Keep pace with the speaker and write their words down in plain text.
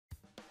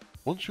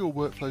Once your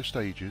workflow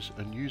stages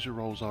and user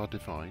roles are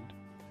defined,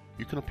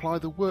 you can apply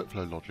the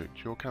workflow logic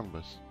to your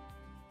canvas.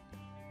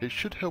 It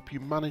should help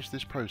you manage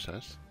this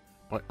process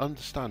by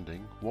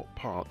understanding what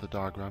part the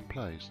diagram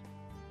plays.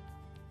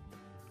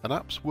 An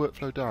app's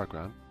workflow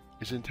diagram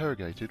is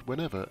interrogated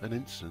whenever an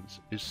instance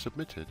is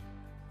submitted.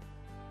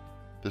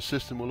 The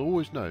system will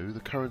always know the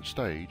current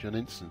stage an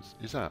instance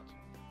is at,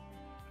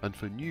 and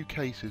for new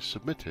cases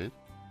submitted,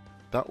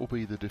 that will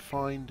be the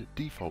defined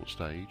default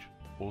stage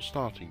or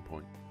starting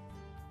point.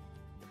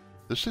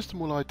 The system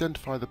will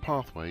identify the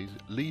pathways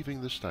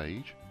leaving the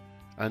stage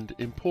and,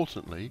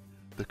 importantly,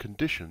 the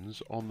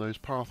conditions on those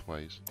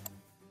pathways.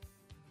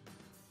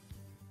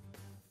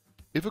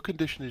 If a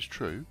condition is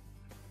true,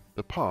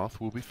 the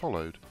path will be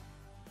followed.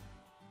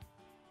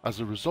 As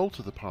a result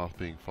of the path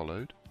being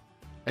followed,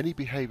 any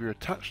behavior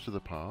attached to the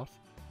path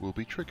will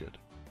be triggered,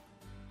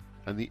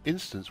 and the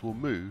instance will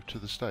move to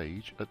the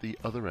stage at the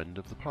other end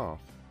of the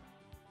path.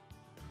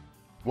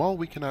 While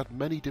we can add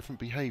many different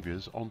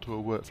behaviors onto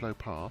a workflow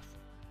path,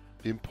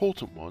 the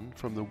important one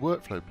from the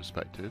workflow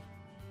perspective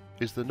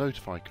is the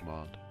notify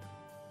command.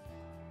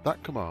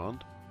 That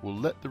command will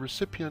let the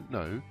recipient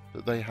know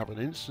that they have an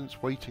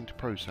instance waiting to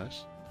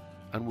process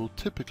and will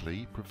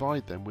typically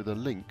provide them with a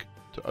link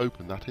to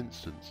open that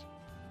instance.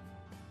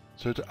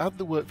 So to add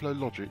the workflow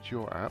logic to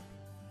your app,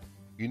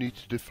 you need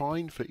to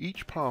define for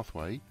each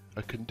pathway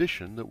a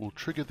condition that will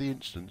trigger the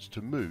instance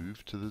to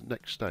move to the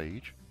next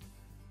stage,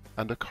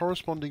 and a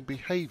corresponding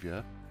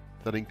behavior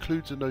that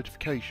includes a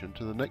notification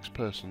to the next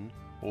person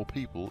or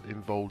people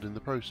involved in the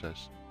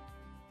process.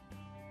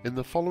 In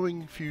the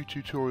following few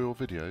tutorial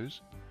videos,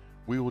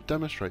 we will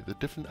demonstrate the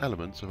different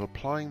elements of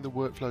applying the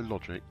workflow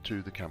logic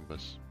to the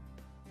canvas.